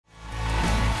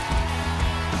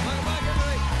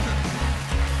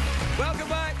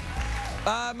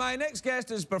My next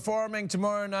guest is performing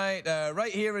tomorrow night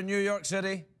right here in New York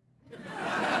City.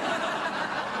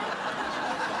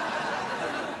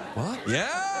 What? Yeah,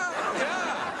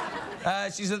 yeah.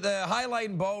 She's at the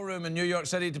Highline Ballroom in New York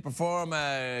City to perform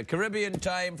Caribbean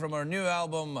Time from her new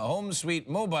album, Home Sweet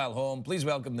Mobile Home. Please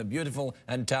welcome the beautiful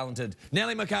and talented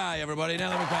Nellie McKay, everybody.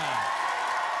 Nellie McKay.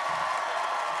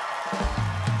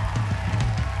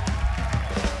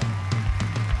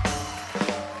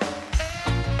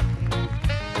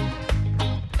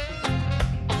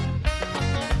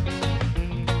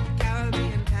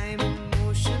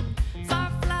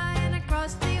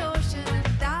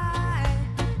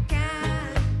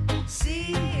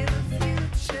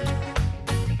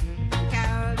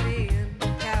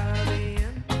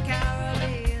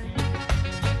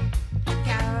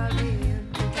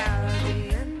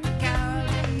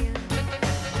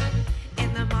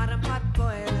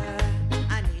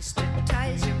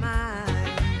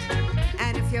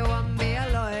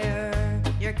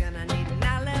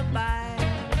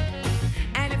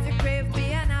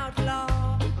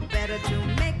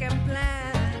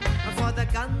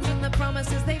 Guns and the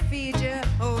promises they feed you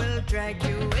will drag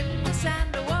you in the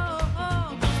sand.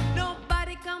 Oh,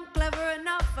 nobody come clever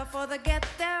enough for the get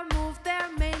there, move their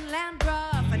mainland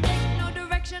rough. I take no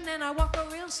direction and I walk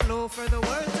real slow for the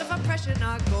words of oppression.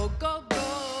 I go, go,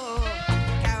 go.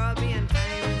 Caribbean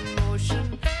time in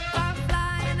motion, far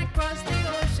flying across the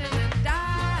ocean, and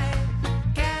I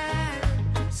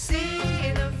can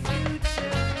see the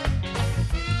future.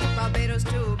 Barbados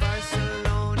to Barcelona.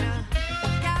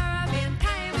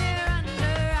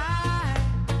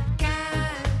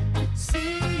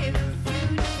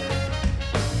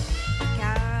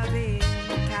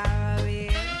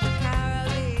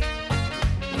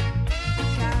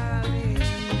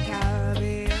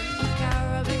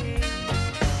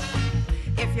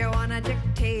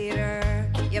 Dictator,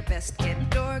 you best get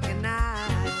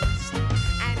organized.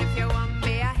 And if you want to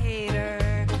be a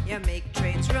hater, you make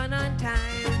trains run on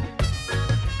time.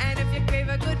 And if you crave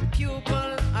a good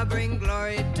pupil, I bring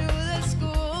glory to the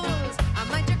schools. I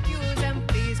might accuse them,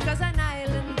 please, cause an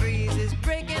island breeze is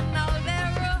breaking all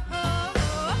their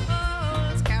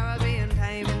rules. Caribbean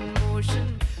time in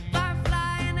motion, far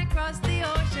flying across the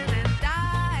ocean, and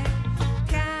I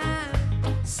can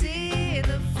see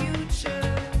the future.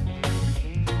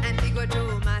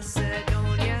 To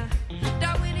Macedonia,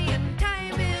 Darwinian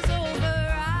time is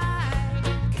over. I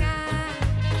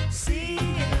can see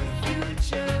the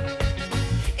future.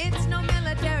 It's no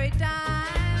military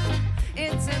time,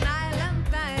 it's an island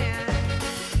plan.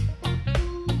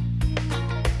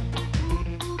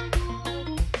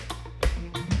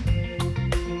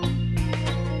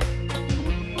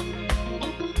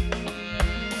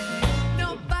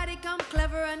 Nobody come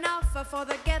clever enough for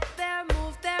the get there,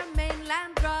 move their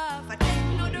mainland rough. I take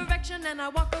no direction and I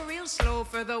walk real slow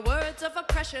for the words of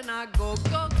oppression. I go,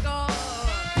 go, go.